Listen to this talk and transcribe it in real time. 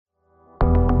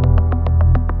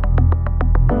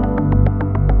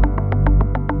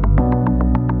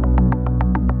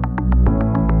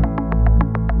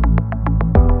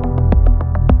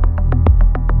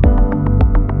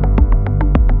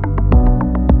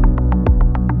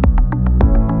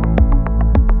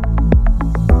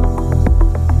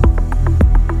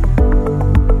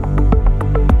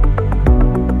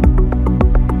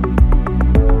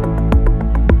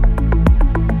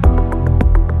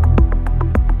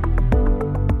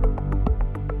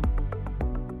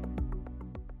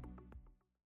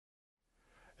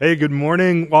Hey, good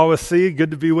morning, Wawasee. Good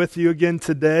to be with you again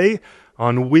today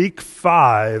on week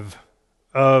 5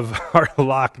 of our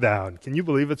lockdown. Can you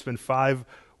believe it's been 5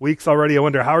 weeks already? I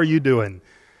wonder, how are you doing?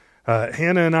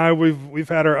 Hannah and I, we've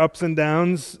had our ups and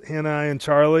downs, Hannah, I, and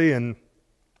Charlie, and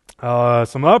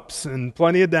some ups and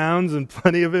plenty of downs and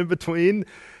plenty of in between.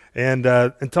 And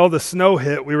until the snow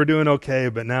hit, we were doing okay,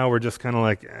 but now we're just kind of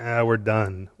like, we're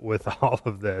done with all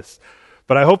of this.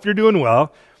 But I hope you're doing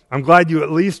well. I'm glad you at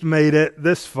least made it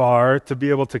this far to be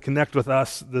able to connect with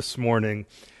us this morning.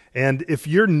 And if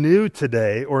you're new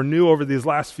today or new over these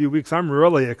last few weeks, I'm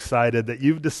really excited that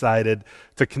you've decided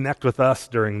to connect with us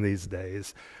during these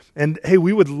days. And hey,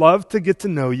 we would love to get to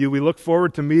know you. We look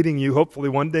forward to meeting you, hopefully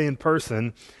one day in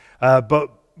person.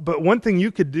 But one thing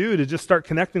you could do to just start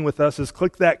connecting with us is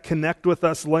click that Connect with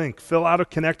Us link. Fill out a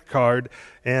Connect card,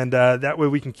 and that way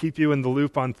we can keep you in the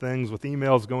loop on things with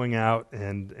emails going out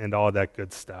and all that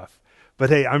good stuff. But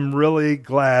hey, I'm really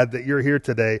glad that you're here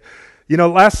today. You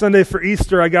know, last Sunday for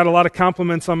Easter, I got a lot of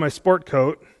compliments on my sport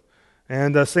coat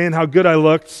and saying how good I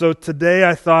looked. So today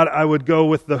I thought I would go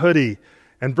with the hoodie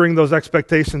and bring those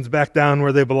expectations back down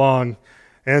where they belong.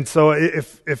 And so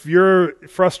if you're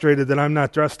frustrated that I'm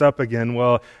not dressed up again,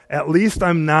 well, at least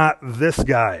I'm not this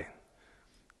guy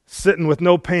sitting with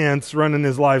no pants running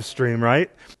his live stream,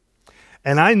 right?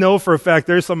 And I know for a fact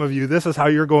there's some of you, this is how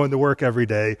you're going to work every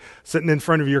day, sitting in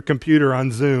front of your computer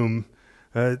on Zoom,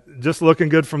 just looking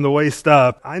good from the waist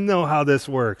up. I know how this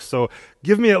works. So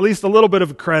give me at least a little bit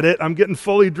of credit. I'm getting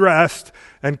fully dressed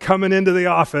and coming into the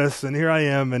office, and here I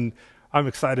am, and I'm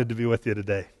excited to be with you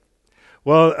today.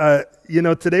 Well,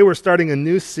 today we're starting a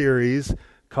new series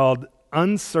called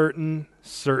Uncertain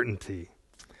Certainty.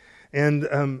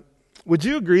 And would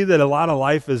you agree that a lot of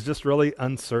life is just really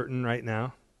uncertain right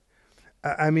now?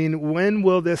 I mean, when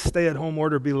will this stay-at-home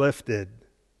order be lifted?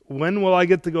 When will I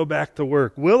get to go back to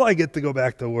work? Will I get to go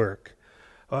back to work?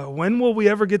 When will we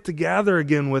ever get to gather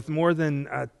again with more than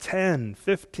 10,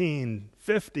 15,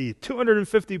 50,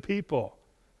 250 people?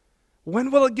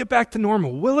 When will it get back to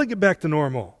normal? Will it get back to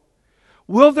normal?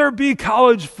 Will there be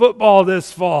college football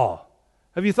this fall?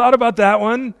 Have you thought about that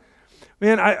one?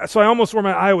 Man, so I almost wore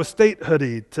my Iowa State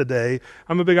hoodie today.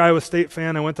 I'm a big Iowa State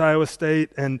fan. I went to Iowa State,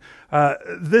 and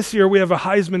this year we have a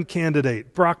Heisman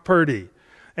candidate, Brock Purdy.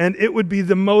 And it would be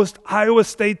the most Iowa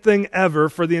State thing ever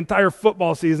for the entire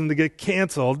football season to get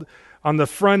canceled on the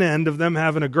front end of them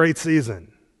having a great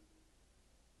season.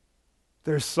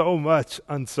 There's so much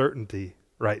uncertainty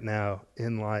right now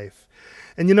in life.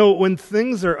 And you know, when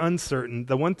things are uncertain,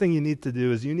 the one thing you need to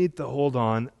do is you need to hold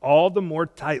on all the more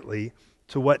tightly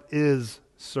to what is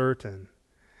certain.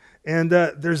 And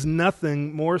there's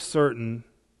nothing more certain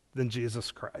than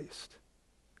Jesus Christ.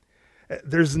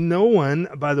 There's no one,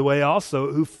 by the way,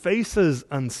 also who faces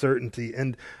uncertainty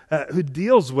and who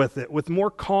deals with it with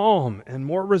more calm and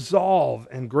more resolve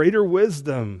and greater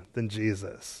wisdom than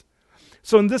Jesus.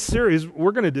 So in this series,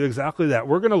 we're going to do exactly that.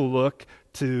 We're going to look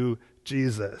to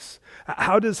Jesus.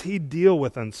 How does he deal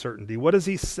with uncertainty? What does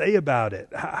he say about it?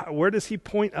 Where does he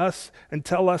point us and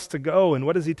tell us to go? And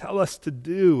what does he tell us to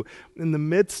do in the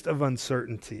midst of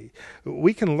uncertainty?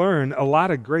 We can learn a lot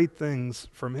of great things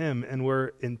from him, and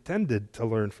we're intended to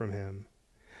learn from him.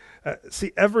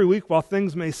 See, every week, while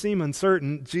things may seem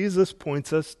uncertain, Jesus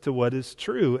points us to what is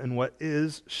true and what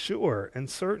is sure and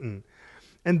certain.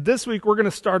 And this week, we're going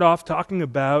to start off talking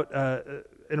about,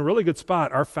 in a really good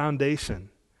spot, our foundation.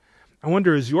 I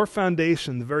wonder, is your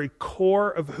foundation the very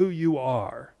core of who you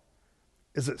are?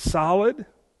 Is it solid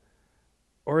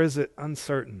or is it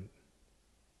uncertain?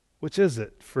 Which is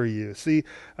it for you? See,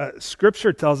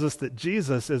 Scripture tells us that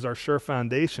Jesus is our sure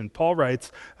foundation. Paul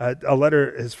writes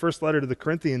his first letter to the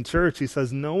Corinthian church. He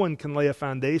says, no one can lay a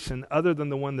foundation other than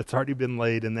the one that's already been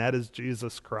laid, and that is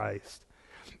Jesus Christ.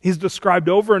 He's described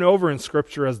over and over in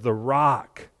Scripture as the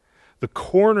rock, the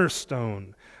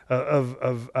cornerstone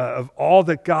of all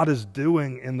that God is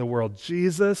doing in the world.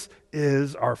 Jesus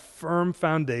is our firm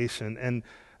foundation. And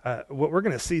what we're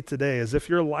going to see today is if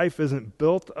your life isn't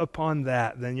built upon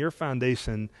that, then your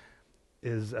foundation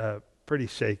is pretty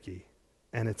shaky,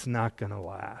 and it's not going to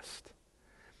last.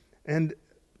 And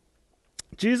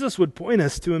Jesus would point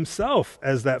us to himself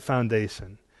as that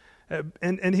foundation.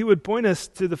 And he would point us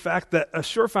to the fact that a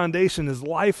sure foundation is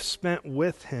life spent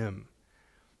with him,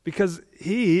 because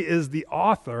he is the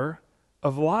author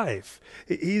of life.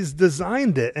 He's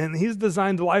designed it, and he's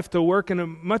designed life to work in a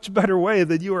much better way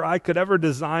than you or I could ever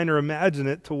design or imagine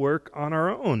it to work on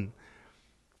our own.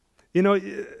 You know,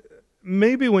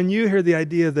 maybe when you hear the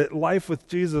idea that life with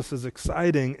Jesus is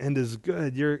exciting and is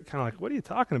good, you're kind of like, what are you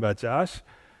talking about, Josh?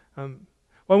 Well,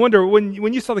 I wonder,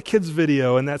 when you saw the kids'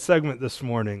 video in that segment this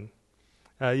morning,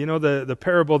 You know the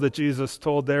parable that Jesus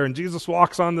told there, and Jesus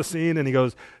walks on the scene and he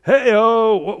goes,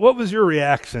 "Hey-oh," what was your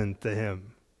reaction to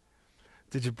him?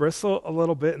 Did you bristle a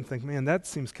little bit and think, man, that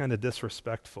seems kind of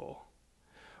disrespectful?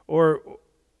 Or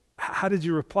how did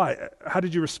you reply? How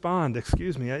did you respond?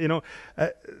 Excuse me.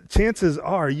 Chances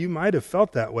are you might have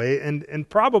felt that way, and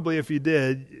probably if you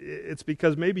did, it's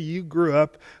because maybe you grew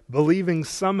up believing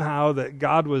somehow that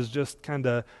God was just kind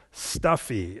of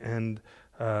stuffy and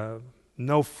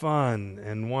no fun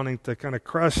and wanting to kind of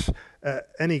crush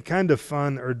any kind of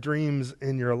fun or dreams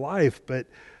in your life. But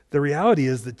the reality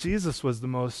is that Jesus was the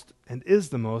most and is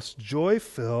the most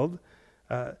joy-filled,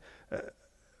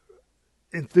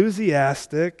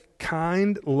 enthusiastic,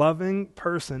 kind, loving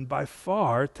person by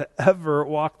far to ever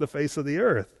walk the face of the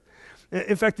earth.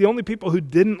 In fact, the only people who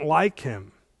didn't like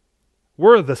him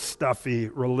were the stuffy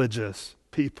religious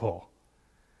people.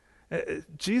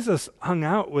 Jesus hung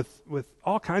out with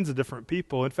all kinds of different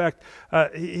people. In fact,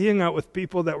 he hung out with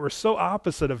people that were so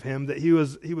opposite of him that he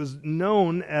was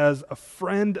known as a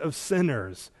friend of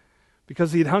sinners,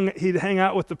 because he'd hang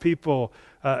out with the people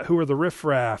who were the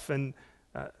riffraff. And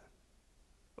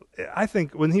I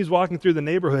think when he's walking through the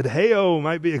neighborhood, "Hey-oh"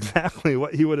 might be exactly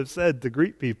what he would have said to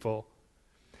greet people.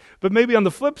 But maybe on the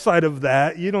flip side of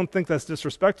that, you don't think that's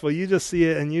disrespectful. You just see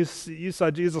it, and you saw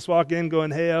Jesus walk in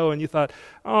going, "Hey-oh," and you thought,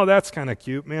 "Oh, that's kind of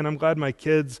cute. Man, I'm glad my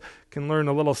kids can learn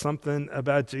a little something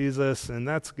about Jesus, and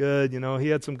that's good. You know, he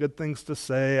had some good things to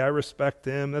say. I respect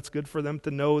him. That's good for them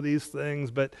to know these things."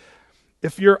 But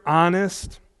if you're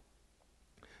honest,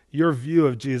 your view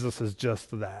of Jesus is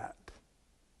just that.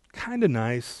 Kind of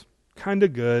nice, kind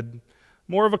of good,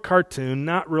 more of a cartoon,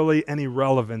 not really any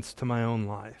relevance to my own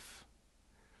life.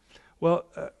 Well,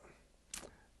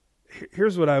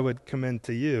 here's what I would commend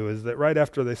to you, is that right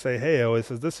after they say, "Hey-oh," it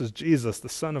says, this is Jesus, the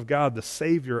Son of God, the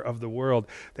Savior of the world,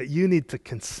 that you need to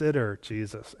consider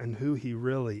Jesus and who he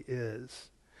really is.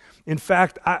 In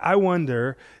fact, I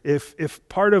wonder if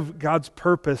part of God's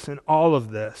purpose in all of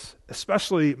this,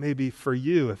 especially maybe for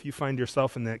you, if you find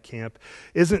yourself in that camp,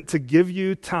 isn't to give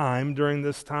you time during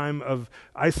this time of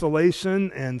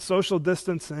isolation and social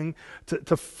distancing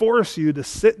to force you to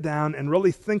sit down and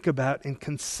really think about and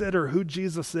consider who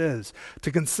Jesus is,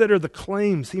 to consider the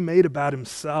claims he made about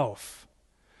himself.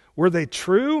 Were they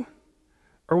true,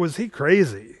 or was he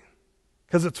crazy?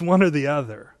 Because it's one or the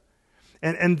other.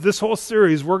 And this whole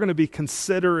series, we're going to be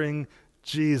considering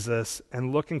Jesus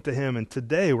and looking to him. And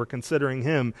today we're considering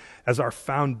him as our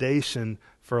foundation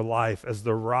for life, as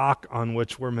the rock on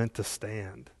which we're meant to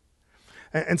stand.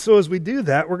 And so as we do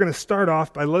that, we're going to start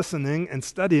off by listening and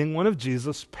studying one of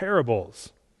Jesus'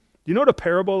 parables. Do you know what a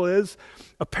parable is?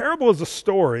 A parable is a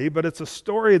story, but it's a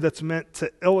story that's meant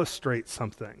to illustrate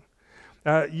something.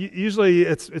 Usually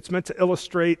it's meant to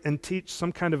illustrate and teach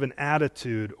some kind of an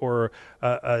attitude or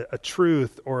a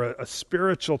truth or a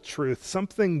spiritual truth,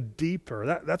 something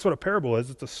deeper. That's what a parable is.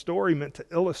 It's a story meant to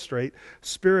illustrate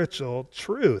spiritual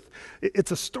truth. It's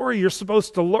a story you're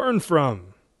supposed to learn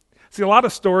from. See, a lot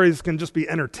of stories can just be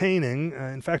entertaining.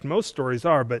 In fact, most stories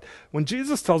are. But when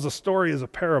Jesus tells a story as a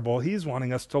parable, he's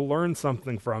wanting us to learn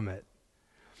something from it.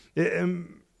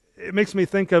 It makes me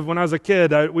think of when I was a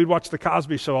kid, we'd watch The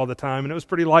Cosby Show all the time, and it was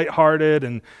pretty lighthearted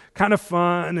and kind of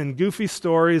fun and goofy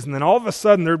stories, and then all of a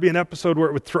sudden there'd be an episode where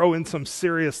it would throw in some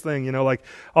serious thing, like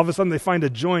all of a sudden they find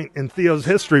a joint in Theo's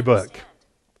history book.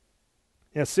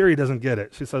 Yeah, Siri doesn't get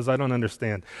it. She says, "I don't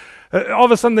understand." All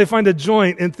of a sudden they find a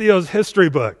joint in Theo's history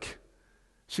book.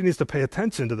 She needs to pay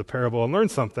attention to the parable and learn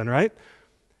something, right?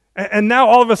 And now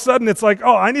all of a sudden it's like,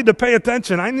 oh, I need to pay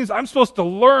attention. I'm supposed to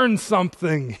learn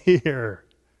something here.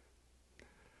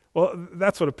 Well,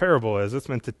 that's what a parable is. It's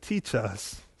meant to teach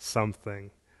us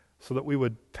something so that we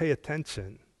would pay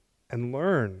attention and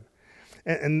learn.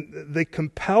 And they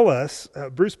compel us.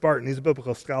 Bruce Barton, he's a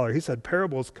biblical scholar, he said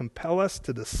parables compel us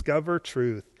to discover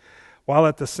truth while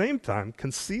at the same time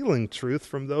concealing truth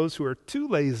from those who are too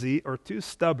lazy or too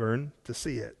stubborn to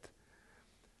see it.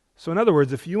 So in other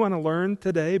words, if you want to learn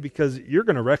today, because you're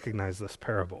going to recognize this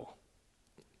parable,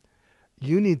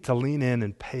 you need to lean in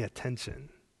and pay attention.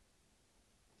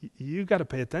 You got to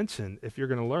pay attention if you're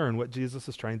going to learn what Jesus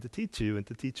is trying to teach you and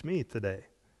to teach me today.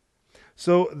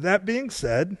 So that being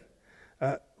said,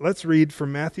 let's read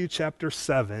from Matthew chapter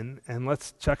 7, and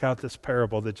let's check out this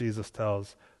parable that Jesus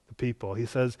tells the people. He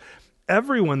says,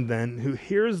 "Everyone then who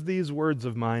hears these words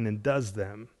of mine and does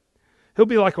them, he'll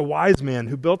be like a wise man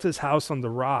who built his house on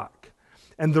the rock.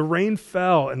 And the rain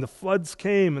fell, and the floods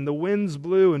came, and the winds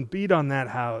blew and beat on that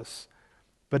house.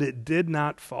 But it did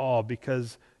not fall,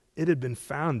 because it had been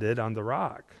founded on the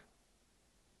rock.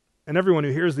 And everyone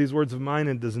who hears these words of mine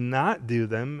and does not do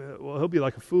them, well, he'll be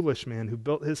like a foolish man who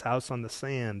built his house on the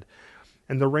sand.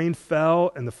 And the rain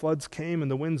fell, and the floods came,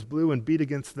 and the winds blew and beat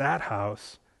against that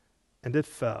house, and it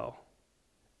fell.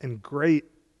 And great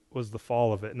was the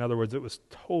fall of it. In other words, it was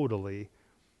totally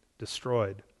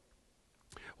destroyed.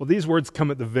 Well, these words come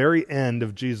at the very end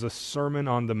of Jesus' Sermon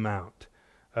on the Mount,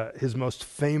 his most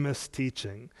famous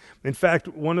teaching. In fact,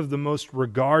 one of the most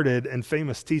regarded and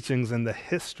famous teachings in the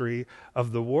history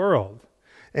of the world.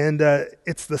 And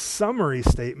it's the summary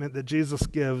statement that Jesus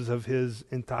gives of his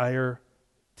entire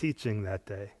teaching that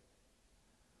day.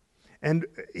 And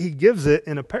he gives it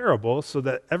in a parable so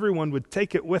that everyone would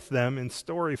take it with them in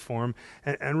story form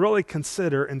and really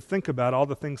consider and think about all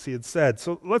the things he had said.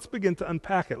 So let's begin to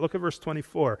unpack it. Look at verse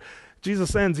 24.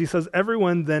 Jesus ends, he says,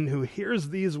 everyone then who hears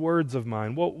these words of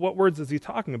mine. Well, what words is he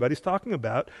talking about? He's talking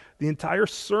about the entire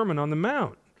Sermon on the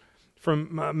Mount,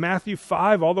 from Matthew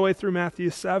 5 all the way through Matthew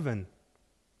 7.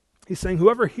 He's saying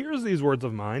whoever hears these words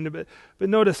of mine, but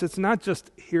notice it's not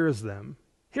just hears them.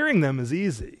 Hearing them is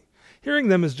easy. Hearing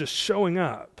them is just showing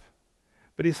up.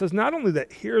 But he says not only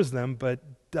that hears them, but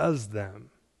does them.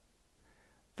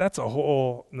 That's a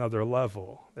whole nother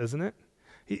level, isn't it?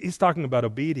 He's talking about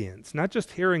obedience, not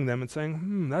just hearing them and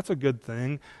saying, that's a good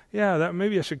thing. Yeah, that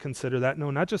maybe I should consider that.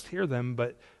 No, not just hear them,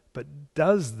 but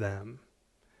does them.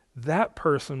 That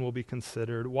person will be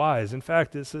considered wise. In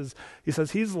fact, he says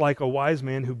he's like a wise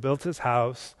man who built his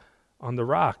house on the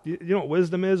rock. You know what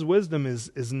wisdom is? Wisdom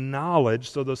is knowledge.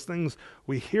 So those things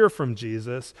we hear from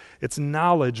Jesus, it's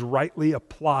knowledge rightly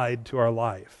applied to our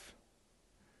life.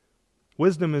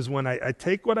 Wisdom is when I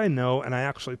take what I know and I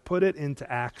actually put it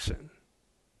into action.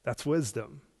 That's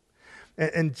wisdom.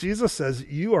 And Jesus says,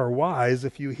 you are wise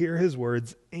if you hear his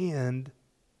words and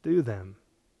do them.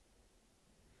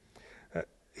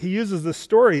 He uses the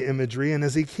story imagery, and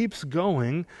as he keeps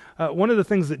going, one of the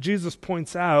things that Jesus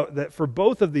points out that for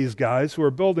both of these guys who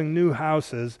are building new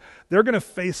houses, they're going to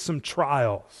face some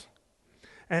trials.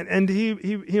 And he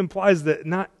implies that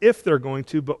not if they're going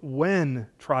to, but when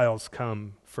trials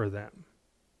come for them.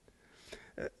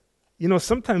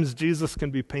 Sometimes Jesus can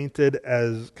be painted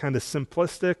as kind of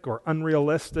simplistic or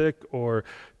unrealistic, or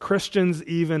Christians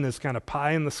even as kind of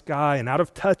pie in the sky and out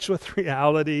of touch with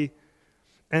reality.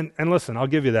 And listen, I'll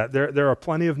give you that. There are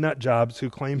plenty of nut jobs who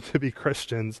claim to be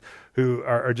Christians who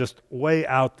are just way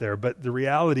out there. But the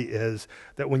reality is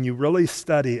that when you really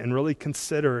study and really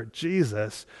consider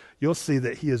Jesus, you'll see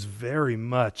that he is very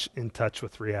much in touch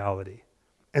with reality.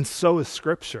 And so is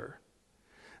Scripture.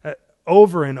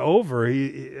 Over and over,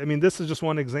 this is just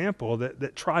one example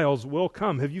that trials will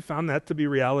come. Have you found that to be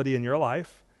reality in your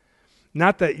life?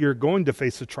 Not that you're going to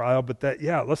face a trial, but that,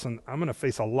 listen, I'm going to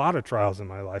face a lot of trials in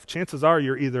my life. Chances are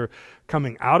you're either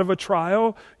coming out of a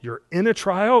trial, you're in a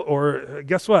trial, or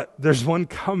guess what? There's one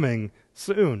coming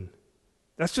soon.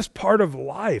 That's just part of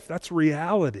life. That's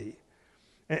reality.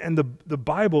 And the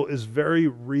Bible is very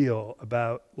real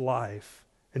about life.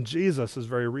 And Jesus is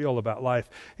very real about life.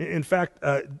 In fact,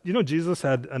 Jesus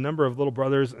had a number of little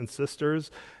brothers and sisters,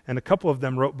 and a couple of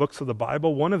them wrote books of the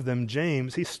Bible. One of them,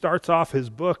 James, he starts off his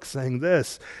book saying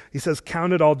this. He says,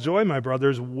 "Count it all joy, my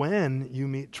brothers, when you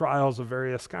meet trials of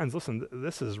various kinds." Listen,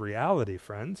 this is reality,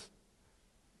 friends.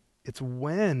 It's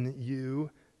when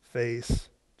you face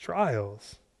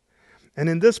trials. And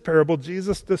in this parable,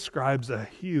 Jesus describes a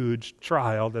huge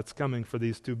trial that's coming for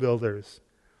these two builders.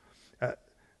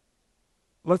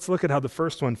 Let's look at how the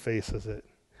first one faces it.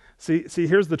 See,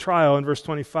 here's the trial in verse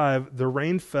 25. The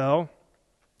rain fell,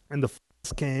 and the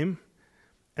floods came,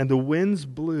 and the winds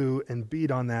blew and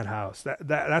beat on that house.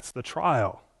 That's the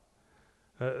trial.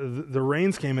 The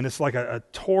rains came, and it's like a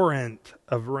torrent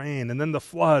of rain, and then the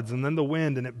floods, and then the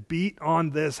wind, and it beat on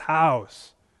this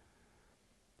house.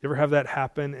 You ever have that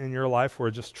happen in your life where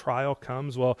just trial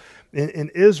comes? Well, in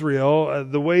Israel,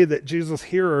 the way that Jesus'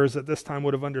 hearers at this time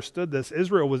would have understood this,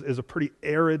 Israel is a pretty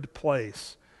arid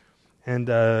place, and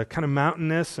kind of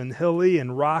mountainous and hilly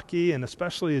and rocky, and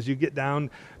especially as you get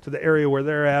down to the area where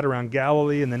they're at around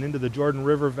Galilee and then into the Jordan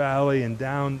River Valley and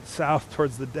down south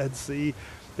towards the Dead Sea,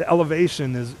 the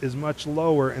elevation is much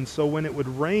lower, and so when it would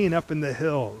rain up in the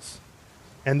hills,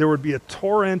 and there would be a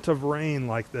torrent of rain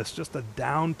like this, just a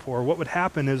downpour, what would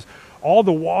happen is all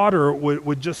the water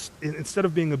would just, instead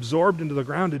of being absorbed into the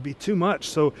ground, it'd be too much.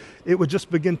 So it would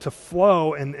just begin to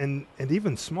flow, and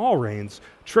even small rains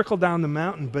trickle down the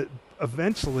mountain, but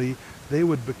eventually they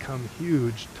would become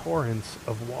huge torrents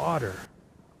of water.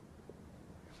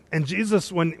 And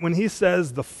Jesus, when he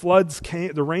says the floods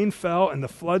came, the rain fell and the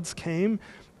floods came,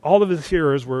 all of his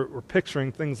hearers were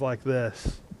picturing things like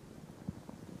this,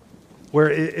 where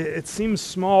it seems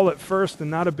small at first and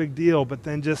not a big deal, but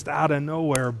then just out of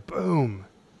nowhere, boom,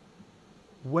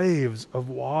 waves of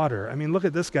water. I mean, look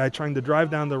at this guy trying to drive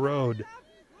down the road.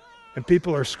 And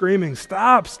people are screaming,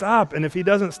 stop, stop. And if he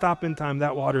doesn't stop in time,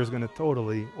 that water is going to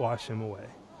totally wash him away.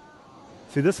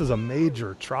 See, this is a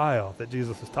major trial that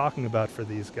Jesus is talking about for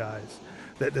these guys,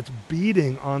 that's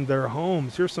beating on their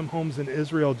homes. Here's some homes in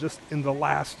Israel just in the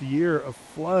last year of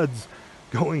floods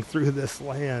going through this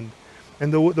land.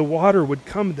 And the water would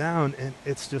come down, and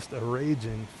it's just a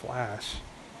raging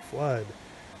flood.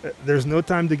 There's no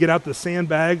time to get out the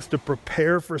sandbags to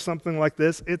prepare for something like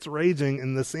this. It's raging,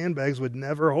 and the sandbags would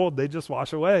never hold. They just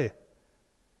wash away.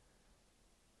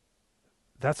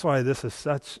 That's why this is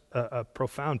such a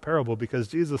profound parable, because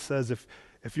Jesus says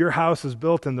if your house is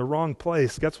built in the wrong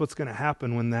place, guess what's going to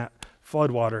happen when that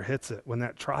floodwater hits it, when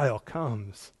that trial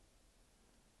comes?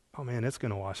 Oh man, it's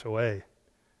going to wash away.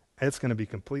 It's going to be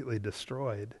completely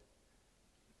destroyed.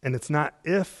 And it's not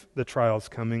if the trial's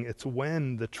coming, it's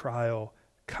when the trial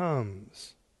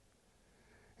comes.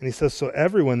 And he says, so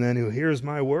everyone then who hears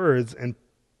my words and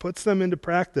puts them into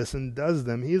practice and does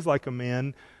them, he's like a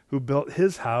man who built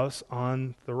his house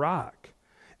on the rock.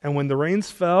 And when the rains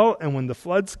fell and when the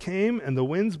floods came and the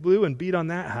winds blew and beat on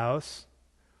that house,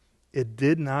 it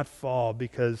did not fall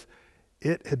because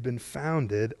it had been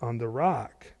founded on the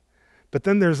rock. But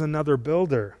then there's another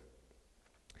builder.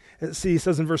 See, he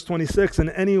says in verse 26,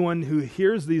 and anyone who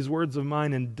hears these words of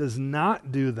mine and does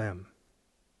not do them.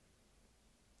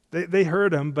 They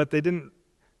heard them, but they didn't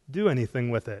do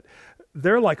anything with it.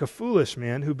 They're like a foolish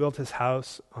man who built his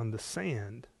house on the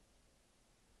sand.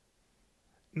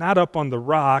 Not up on the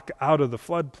rock, out of the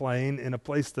floodplain, in a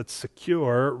place that's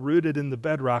secure, rooted in the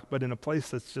bedrock, but in a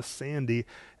place that's just sandy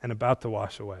and about to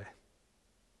wash away.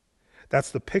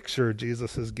 That's the picture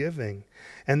Jesus is giving.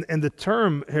 And the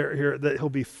term here that he'll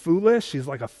be foolish, he's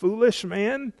like a foolish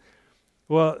man.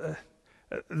 Well,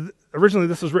 originally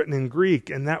this was written in Greek,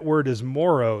 and that word is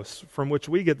moros, from which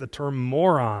we get the term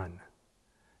moron.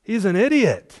 He's an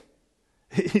idiot.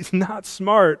 He's not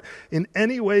smart in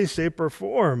any way, shape, or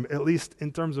form, at least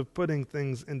in terms of putting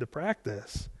things into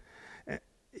practice.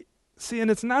 See, and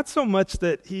it's not so much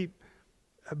that he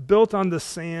built on the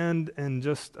sand and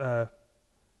just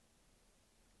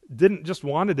didn't just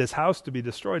wanted his house to be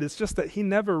destroyed. It's just that he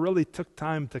never really took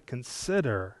time to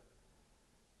consider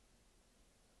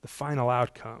the final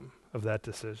outcome of that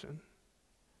decision.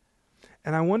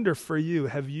 And I wonder for you,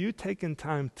 have you taken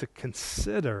time to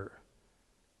consider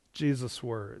Jesus'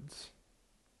 words?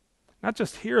 Not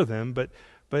just hear them, but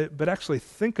actually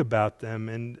think about them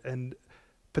and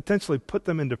potentially put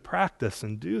them into practice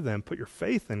and do them. Put your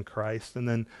faith in Christ and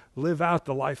then live out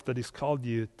the life that he's called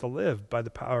you to live by the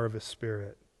power of his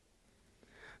Spirit.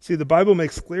 See, the Bible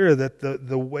makes clear that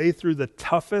the way through the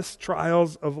toughest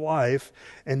trials of life,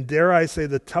 and dare I say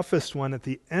the toughest one at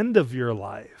the end of your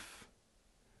life,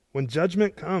 when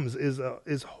judgment comes,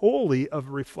 is wholly a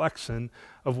reflection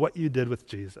of what you did with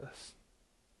Jesus.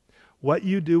 What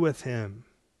you do with him,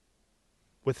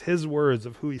 with his words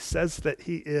of who he says that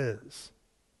he is,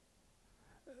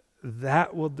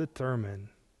 that will determine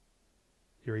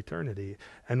your eternity.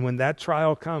 And when that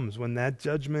trial comes, when that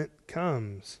judgment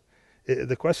comes,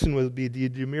 the question would be,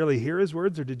 did you merely hear his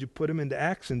words or did you put him into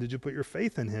action? Did you put your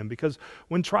faith in him? Because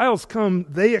when trials come,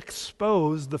 they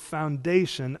expose the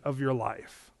foundation of your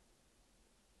life.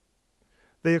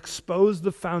 They expose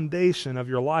the foundation of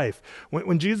your life.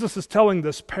 When Jesus is telling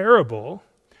this parable,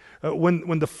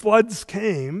 when the floods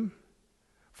came,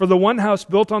 for the one house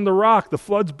built on the rock, the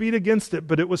floods beat against it,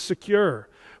 but it was secure.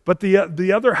 But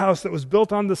the other house that was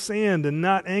built on the sand and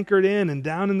not anchored in and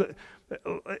down in the...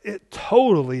 it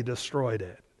totally destroyed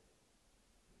it.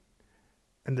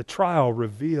 And the trial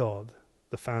revealed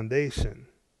the foundation.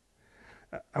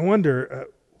 I wonder,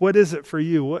 what is it for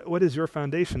you? What is your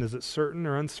foundation? Is it certain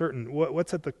or uncertain?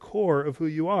 What's at the core of who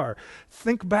you are?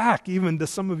 Think back even to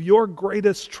some of your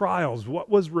greatest trials. What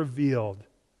was revealed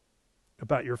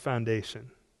about your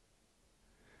foundation?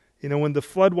 You know, when the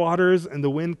floodwaters and the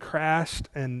wind crashed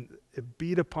and it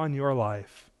beat upon your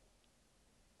life,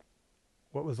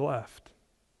 what was left?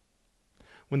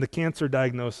 When the cancer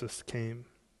diagnosis came,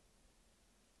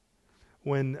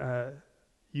 when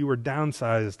you were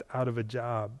downsized out of a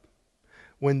job,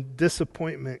 when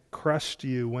disappointment crushed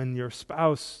you, when your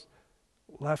spouse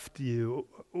left you,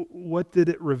 what did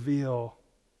it reveal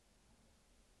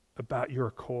about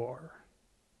your core,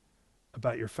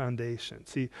 about your foundation?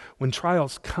 See, when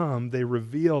trials come, they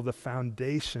reveal the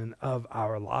foundation of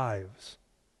our lives.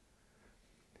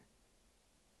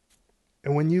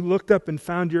 And when you looked up and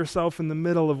found yourself in the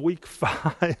middle of week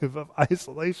 5 of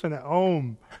isolation at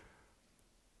home,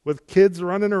 with kids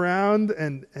running around,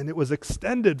 and it was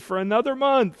extended for another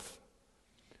month,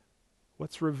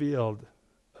 what's revealed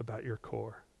about your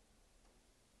core,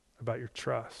 about your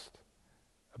trust,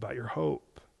 about your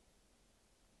hope,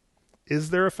 Is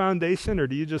there a foundation, or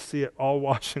do you just see it all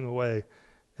washing away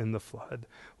in the flood?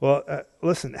 Well,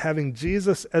 listen, having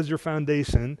Jesus as your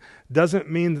foundation doesn't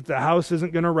mean that the house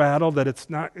isn't going to rattle, that it's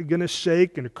not going to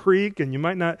shake and creak, and you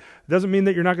might not, it doesn't mean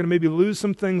that you're not going to maybe lose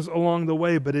some things along the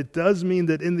way, but it does mean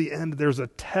that in the end there's a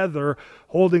tether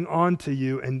holding on to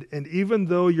you, and even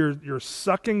though you're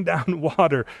sucking down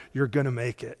water, you're going to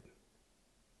make it.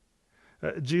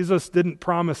 Jesus didn't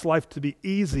promise life to be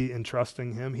easy in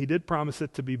trusting him. He did promise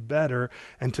it to be better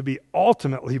and to be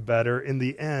ultimately better in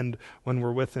the end when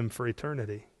we're with him for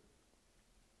eternity.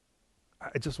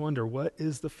 I just wonder, what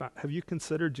is have you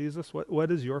considered Jesus? What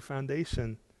is your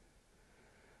foundation?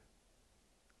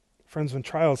 Friends, when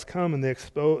trials come and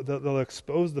they'll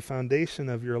expose the foundation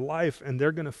of your life, and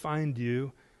they're going to find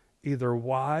you either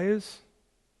wise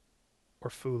or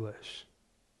foolish.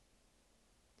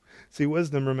 See,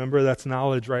 wisdom, remember, that's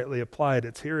knowledge rightly applied.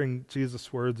 It's hearing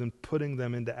Jesus' words and putting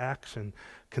them into action,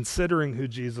 considering who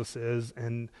Jesus is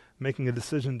and making a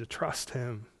decision to trust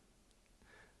him,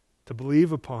 to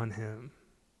believe upon him.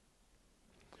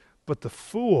 But the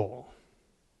fool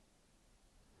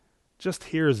just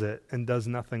hears it and does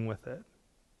nothing with it.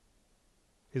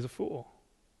 He's a fool.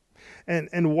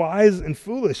 And wise and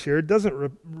foolish here doesn't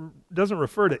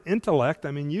refer to intellect.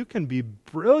 I mean, you can be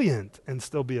brilliant and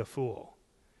still be a fool.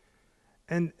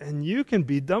 And you can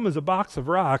be dumb as a box of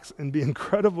rocks and be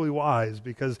incredibly wise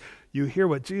because you hear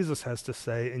what Jesus has to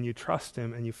say and you trust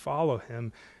him and you follow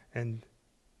him and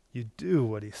you do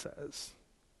what he says.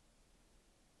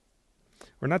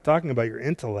 We're not talking about your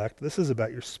intellect. This is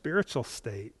about your spiritual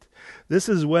state. This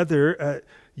is whether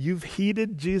you've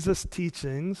heeded Jesus'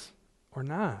 teachings or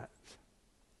not.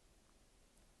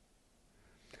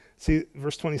 See,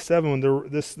 verse 27, when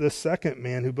this second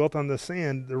man who built on the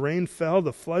sand, the rain fell,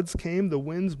 the floods came, the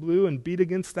winds blew and beat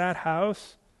against that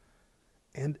house,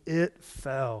 and it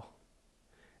fell.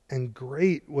 And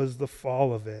great was the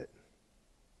fall of it.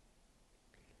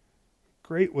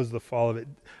 Great was the fall of it.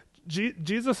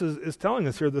 Jesus is telling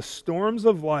us here, the storms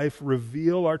of life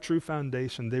reveal our true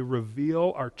foundation. They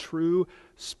reveal our true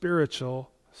spiritual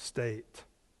state.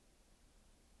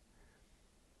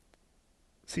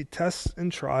 See, tests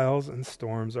and trials and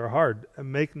storms are hard.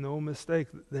 And make no mistake,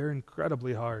 they're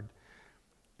incredibly hard.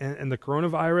 And the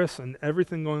coronavirus and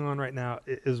everything going on right now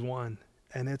is one.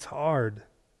 And it's hard.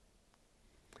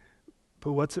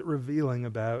 But what's it revealing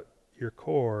about your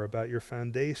core, about your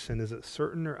foundation? Is it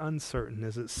certain or uncertain?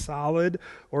 Is it solid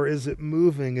or is it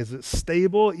moving? Is it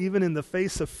stable even in the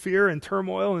face of fear and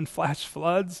turmoil and flash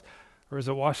floods? Or is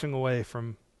it washing away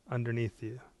from underneath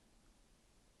you?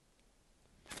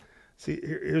 See,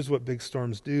 here's what big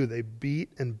storms do. They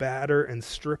beat and batter and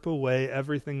strip away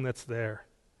everything that's there,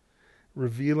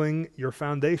 revealing your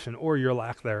foundation or your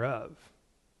lack thereof.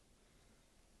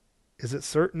 Is it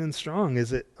certain and strong?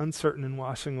 Is it uncertain and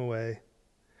washing away?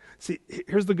 See,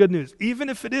 here's the good news. Even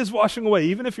if it is washing away,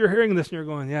 even if you're hearing this and you're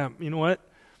going, yeah, you know what?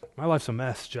 My life's a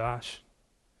mess, Josh.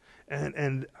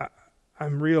 And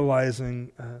I'm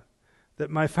realizing that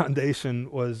my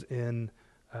foundation was in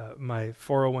my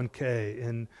 401k,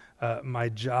 in my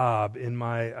job, in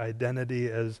my identity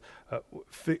as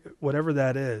whatever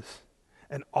that is.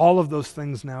 And all of those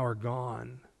things now are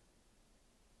gone.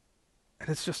 And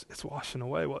it's washing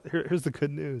away. Well, here's the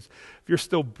good news. If you're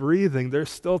still breathing, there's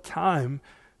still time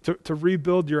to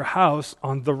rebuild your house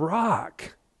on the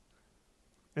rock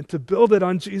and to build it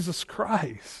on Jesus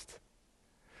Christ.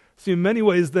 See, in many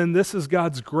ways, then, this is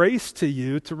God's grace to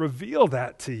you to reveal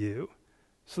that to you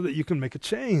so that you can make a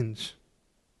change.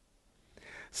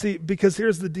 See, because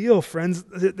here's the deal, friends.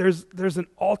 There's an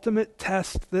ultimate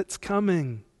test that's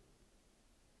coming.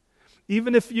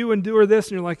 Even if you endure this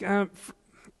and you're like, I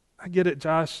get it,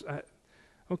 Josh.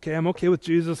 I'm okay with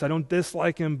Jesus. I don't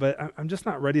dislike him, but I'm just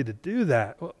not ready to do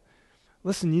that. Well,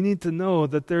 listen, you need to know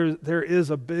that there is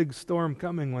a big storm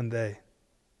coming one day.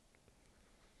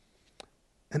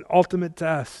 An ultimate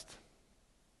test,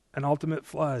 an ultimate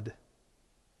flood.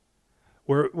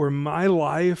 Where my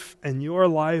life and your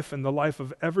life and the life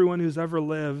of everyone who's ever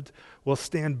lived will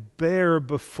stand bare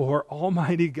before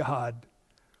Almighty God.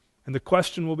 And the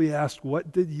question will be asked,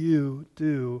 what did you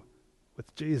do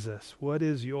with Jesus? What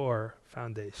is your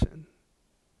foundation?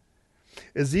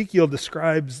 Ezekiel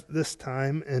describes this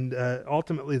time and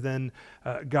ultimately then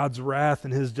God's wrath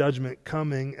and his judgment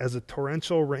coming as a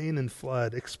torrential rain and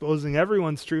flood, exposing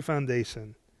everyone's true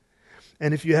foundation.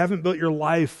 And if you haven't built your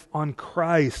life on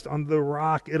Christ, on the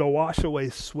rock, it'll wash away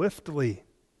swiftly.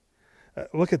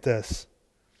 Look at this.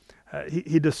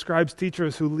 He describes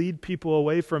teachers who lead people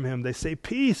away from him. They say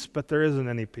peace, but there isn't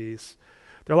any peace.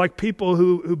 They're like people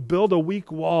who build a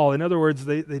weak wall. In other words,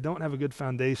 they don't have a good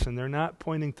foundation. They're not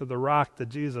pointing to the rock, to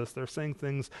Jesus. They're saying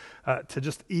things to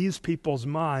just ease people's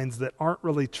minds that aren't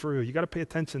really true. You got to pay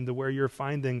attention to where you're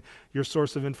finding your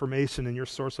source of information and your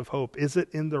source of hope. Is it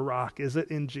in the rock? Is it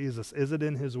in Jesus? Is it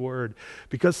in his word?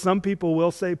 Because some people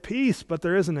will say peace, but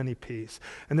there isn't any peace.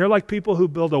 And they're like people who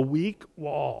build a weak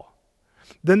wall.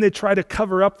 Then they try to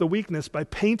cover up the weakness by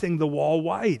painting the wall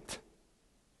white.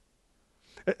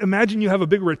 Imagine you have a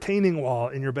big retaining wall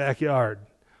in your backyard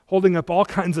holding up all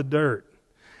kinds of dirt,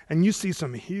 and you see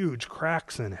some huge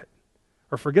cracks in it.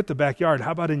 Or forget the backyard,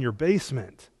 how about in your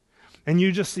basement? And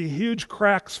you just see huge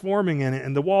cracks forming in it,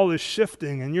 and the wall is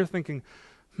shifting, and you're thinking,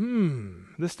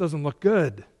 this doesn't look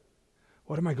good.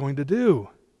 What am I going to do?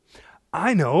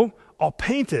 I know, I'll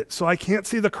paint it so I can't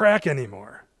see the crack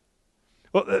anymore.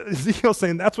 Well, Ezekiel's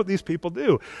saying that's what these people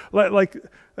do.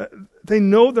 They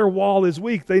know their wall is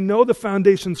weak. They know the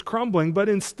foundation's crumbling, but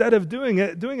instead of doing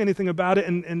anything about it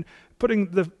and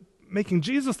making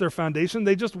Jesus their foundation,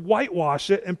 they just whitewash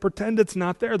it and pretend it's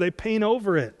not there. They paint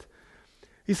over it.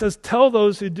 He says, tell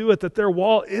those who do it that their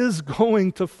wall is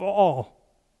going to fall.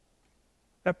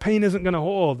 That paint isn't going to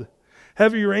hold.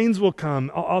 Heavy rains will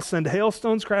come. I'll send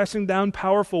hailstones crashing down.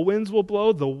 Powerful winds will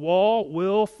blow. The wall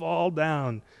will fall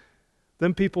down.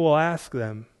 Then people will ask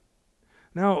them,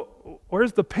 now,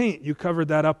 where's the paint you covered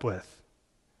that up with?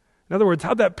 In other words,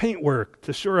 how'd that paint work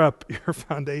to shore up your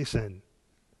foundation?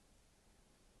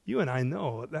 You and I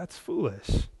know that's foolish.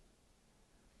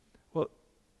 Well,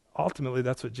 ultimately,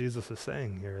 that's what Jesus is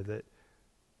saying here, that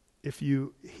if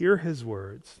you hear his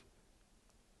words,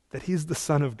 that he's the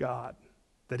Son of God,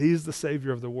 that he's the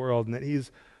Savior of the world, and that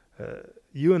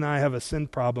you and I have a sin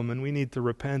problem, and we need to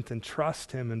repent and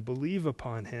trust him and believe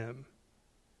upon him.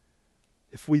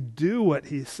 If we do what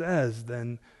he says,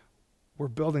 then we're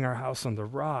building our house on the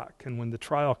rock. And when the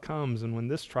trial comes, and when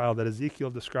this trial that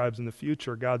Ezekiel describes in the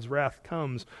future, God's wrath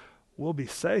comes, we'll be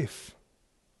safe.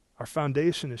 Our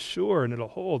foundation is sure and it'll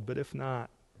hold, but if not,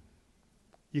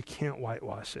 you can't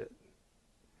whitewash it.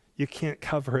 You can't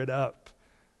cover it up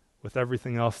with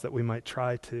everything else that we might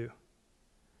try to.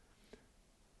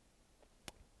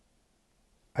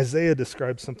 Isaiah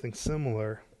describes something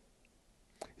similar.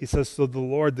 He says, so the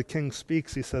Lord, the King,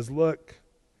 speaks. He says, look,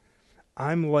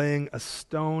 I'm laying a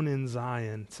stone in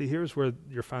Zion. See, here's where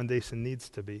your foundation needs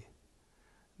to be.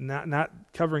 Not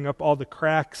covering up all the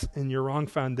cracks in your wrong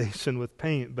foundation with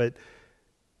paint, but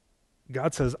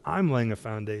God says, I'm laying a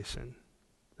foundation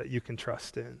that you can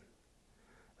trust in.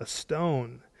 A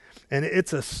stone. And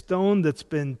it's a stone that's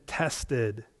been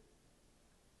tested.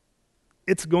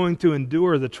 It's going to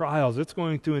endure the trials. It's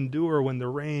going to endure when the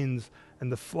rains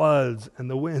and the floods and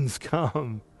the winds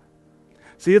come.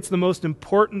 See, it's the most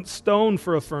important stone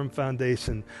for a firm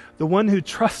foundation. The one who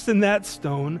trusts in that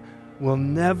stone will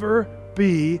never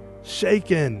be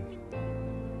shaken.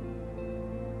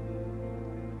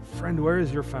 Friend, where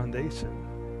is your foundation?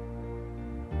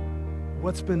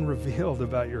 What's been revealed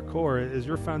about your core? Is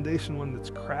your foundation one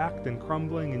that's cracked and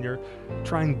crumbling and you're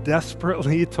trying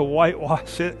desperately to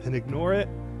whitewash it and ignore it?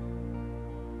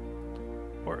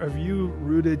 Or have you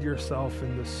rooted yourself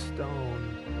in the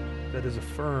stone that is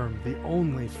the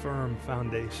only firm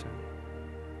foundation?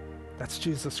 That's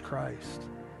Jesus Christ.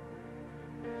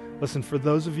 Listen, for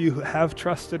those of you who have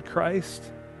trusted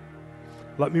Christ,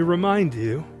 let me remind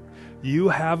you, you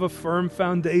have a firm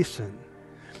foundation.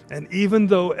 And even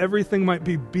though everything might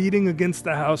be beating against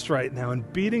the house right now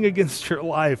and beating against your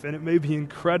life, and it may be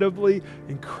incredibly,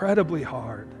 incredibly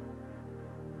hard,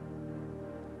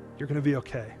 you're going to be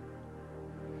okay.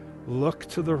 Look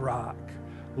to the rock.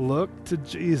 Look to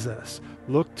Jesus.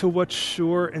 Look to what's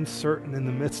sure and certain in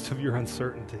the midst of your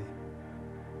uncertainty.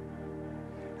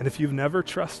 And if you've never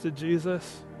trusted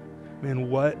Jesus,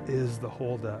 man, what is the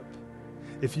holdup?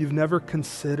 If you've never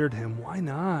considered him, why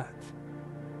not?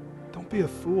 Don't be a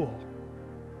fool.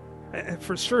 And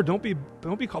for sure, don't be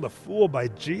called a fool by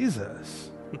Jesus.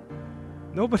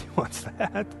 Nobody wants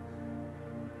that.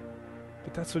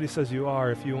 But that's what he says you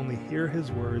are if you only hear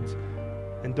his words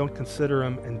and don't consider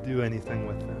them and do anything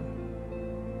with them.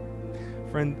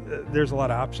 Friend, there's a lot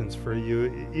of options for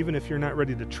you. Even if you're not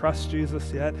ready to trust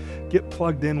Jesus yet, get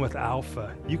plugged in with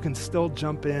Alpha. You can still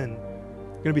jump in.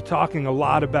 We're going to be talking a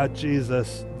lot about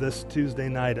Jesus this Tuesday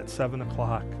night at 7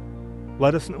 o'clock.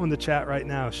 Let us know in the chat right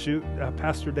now. Shoot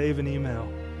Pastor Dave an email.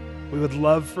 We would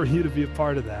love for you to be a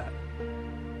part of that.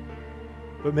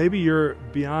 But maybe you're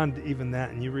beyond even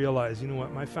that and you realize, you know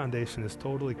what, my foundation is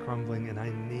totally crumbling and I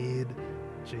need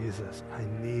Jesus. I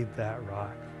need that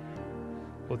rock.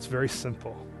 Well, it's very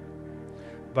simple.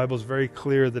 The Bible's very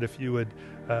clear that if you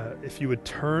would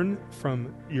turn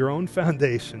from your own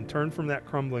foundation, turn from that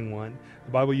crumbling one,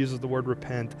 the Bible uses the word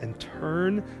repent, and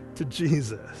turn to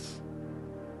Jesus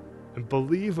and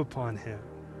believe upon him,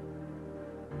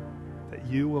 that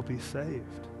you will be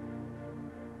saved.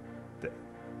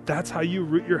 That's how you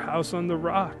root your house on the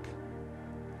rock.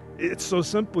 It's so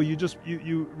simple.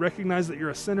 You recognize that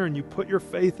you're a sinner and you put your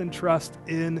faith and trust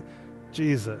in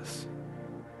Jesus.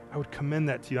 I would commend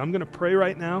that to you. I'm going to pray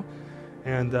right now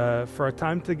and for our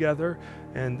time together.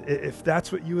 And if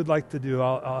that's what you would like to do,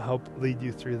 I'll help lead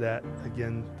you through that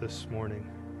again this morning.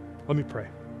 Let me pray.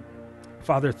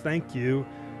 Father, thank you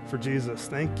for Jesus.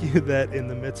 Thank you that in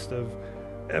the midst of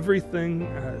everything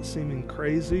seeming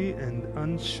crazy and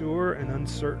unsure and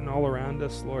uncertain all around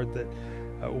us, Lord, that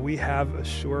we have a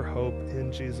sure hope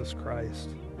in Jesus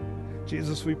Christ.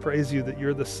 Jesus, we praise you that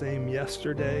you're the same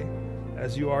yesterday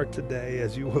as you are today,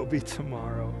 as you will be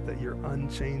tomorrow, that you're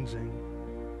unchanging,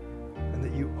 and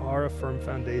that you are a firm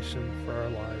foundation for our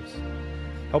lives.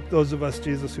 Help those of us,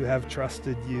 Jesus, who have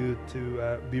trusted you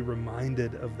to be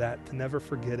reminded of that, to never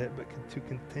forget it, but to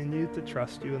continue to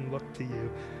trust you and look to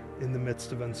you in the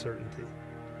midst of uncertainty.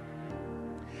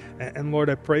 And Lord,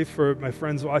 I pray for my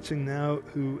friends watching now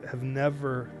who have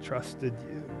never trusted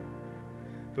you,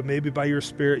 but maybe by your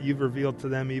Spirit you've revealed to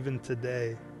them even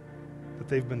today that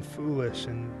they've been foolish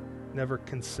and never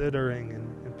considering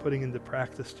and putting into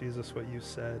practice, Jesus, what you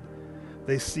said.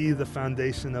 They see the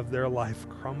foundation of their life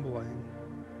crumbling,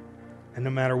 and no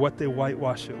matter what they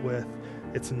whitewash it with,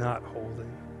 it's not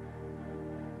holding.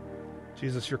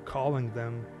 Jesus, you're calling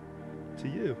them to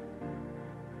you.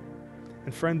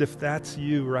 And friend, if that's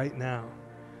you right now,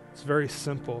 it's very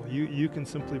simple. You can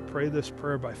simply pray this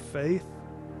prayer by faith.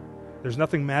 There's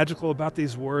nothing magical about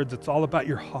these words. It's all about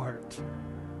your heart.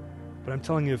 But I'm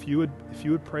telling you, if you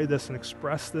would pray this and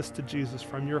express this to Jesus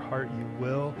from your heart, you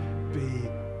will be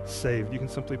saved. You can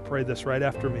simply pray this right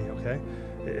after me, okay?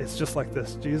 It's just like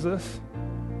this. Jesus,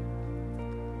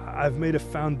 I've made a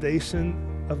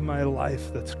foundation of my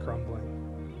life that's crumbling.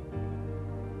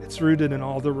 It's rooted in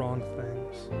all the wrong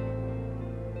things.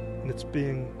 And it's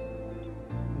being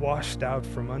washed out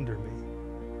from under me.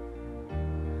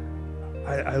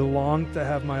 I long to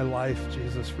have my life,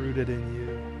 Jesus, rooted in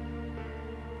you.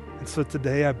 And so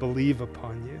today I believe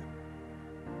upon you.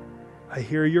 I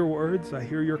hear your words, I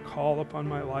hear your call upon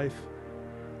my life,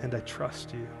 and I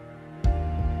trust you.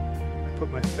 I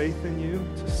put my faith in you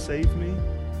to save me,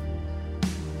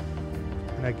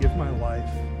 and I give my life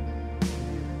to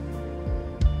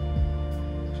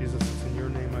you. Jesus, it's in your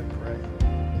name I pray.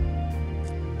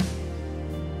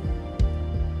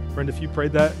 Friend, if you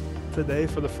prayed that today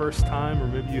for the first time, or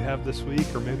maybe you have this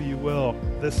week, or maybe you will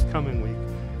this coming week,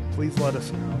 please let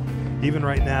us know. Even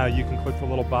right now, you can click the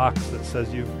little box that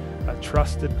says you've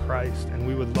trusted Christ, and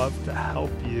we would love to help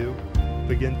you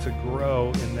begin to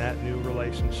grow in that new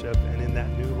relationship and in that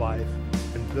new life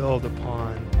and build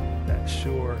upon that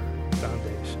sure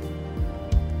foundation.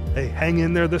 Hey, hang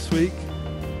in there this week.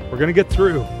 We're going to get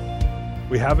through.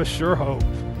 We have a sure hope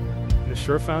and a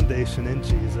sure foundation in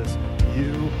Jesus.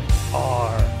 You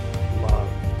are